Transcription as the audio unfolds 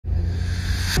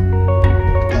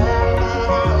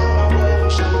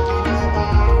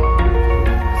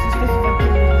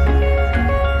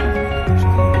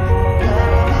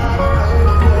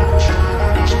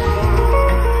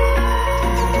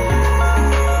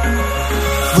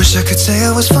Wish I could say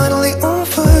I was finally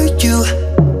over you,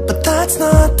 but that's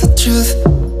not the truth.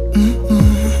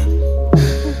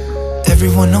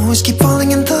 Everyone always keep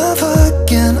falling in love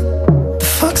again. The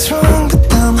fuck's wrong with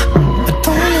them? I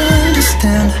don't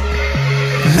understand.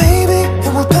 Maybe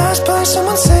it will pass by,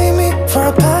 someone save me. Before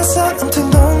I pass out, I'm too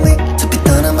lonely to be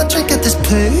done. I'ma drink at this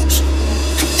place.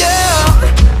 Yeah.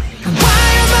 Why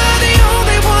am I the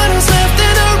only one who's left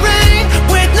in the rain,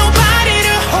 with nobody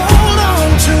to hold on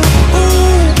to? Ooh.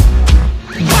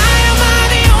 Why am I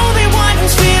the only one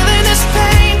who's feeling this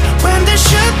pain, when there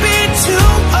should be two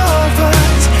of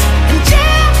us? And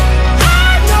yeah,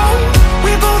 I know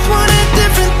we both wanted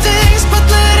different things, but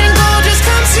letting go just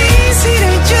comes easy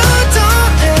to you,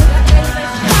 don't it?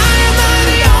 Why am I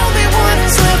the only one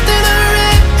who's left in the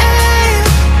rain?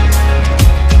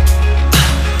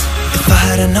 If I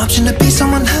had an option to be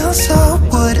someone else, I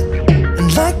would, and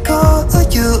let go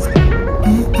of you.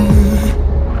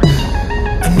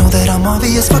 I know that I'm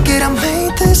obvious, fuck it, I'm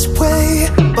made this way.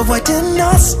 But why didn't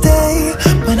I stay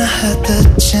when I had the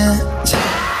chance?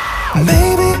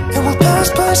 Maybe it will pass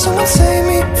by, someone save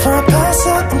me. Before I pass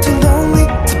out, I'm too lonely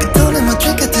to be done in my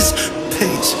drink at this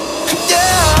pace.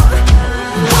 Yeah.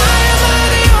 Why am I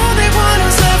the only one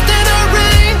who's left in the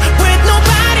rain, with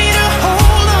nobody to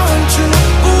hold on to?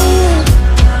 Ooh.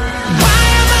 Why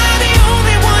am I the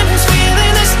only one who's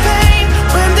feeling this pain,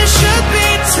 when there should be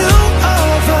two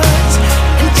of us?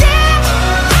 And yeah,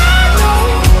 I know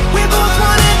we both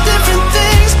wanted different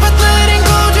things, but letting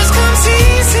go just comes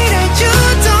easy to you,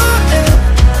 don't it?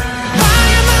 Why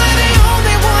am I the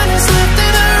only one who's left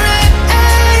in the rain?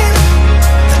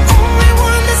 The only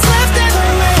one that's left in the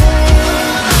rain.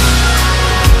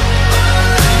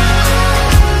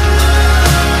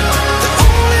 The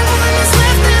only one that's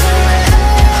left in the rain.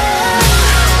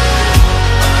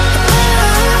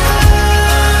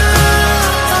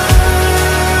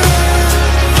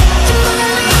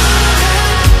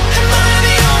 Am I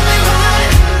the only one?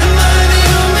 Am I the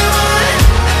only one?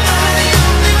 Am I the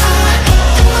only one?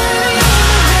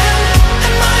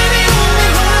 Am I the only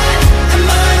one? Am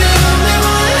I the only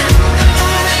one? Am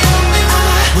I the only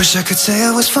one? Wish I could say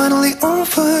I was finally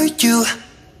over you,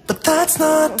 but that's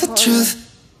not the truth.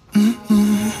 Why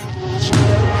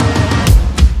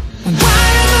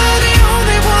am I the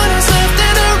only one who's left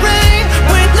in the rain,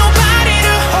 with nobody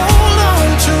to hold on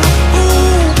to?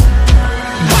 Ooh.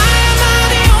 Why am I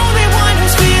the only one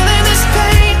who's feeling this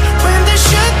pain, when there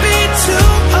should be two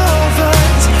of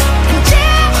us? And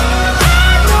yeah,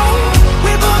 I know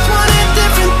we both wanted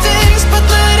different things, but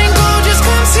letting go just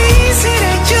comes easy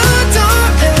to you,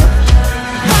 don't it?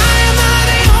 Why am I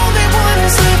the only one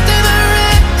who's left in the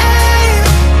rain?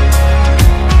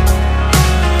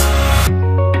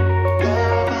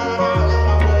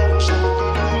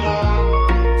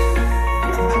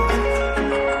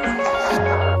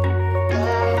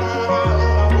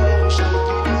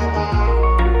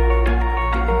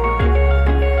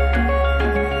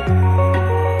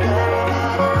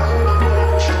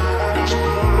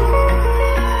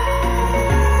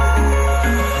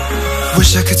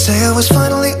 Wish I could say I was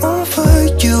finally over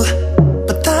you,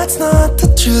 but that's not the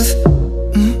truth.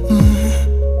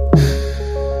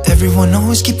 Everyone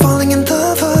always keep falling in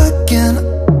love again.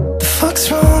 The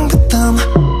fuck's wrong with them?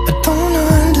 I don't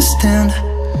understand.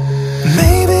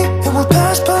 Maybe it will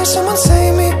pass by, someone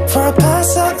save me. Before I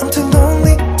pass out, I'm too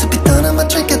lonely to be done. I'ma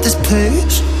drink at this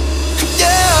place.